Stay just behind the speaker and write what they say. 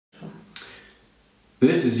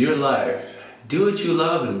This is your life. Do what you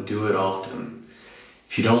love and do it often.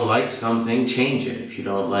 If you don't like something, change it. If you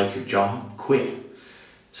don't like your job, quit.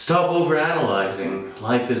 Stop overanalyzing.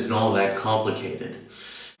 Life isn't all that complicated.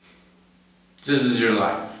 This is your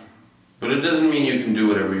life. But it doesn't mean you can do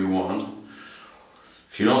whatever you want.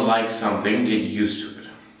 If you don't like something, get used to it.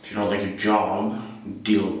 If you don't like your job,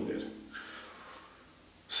 deal with it.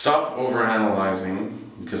 Stop overanalyzing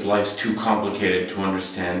because life's too complicated to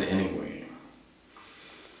understand anyway.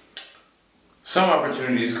 Some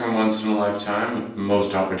opportunities come once in a lifetime,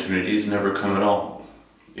 most opportunities never come at all.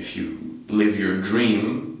 If you live your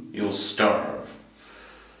dream, you'll starve.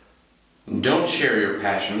 Don't share your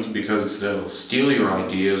passions because they'll steal your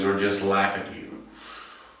ideas or just laugh at you.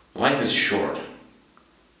 Life is short,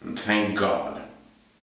 and thank God.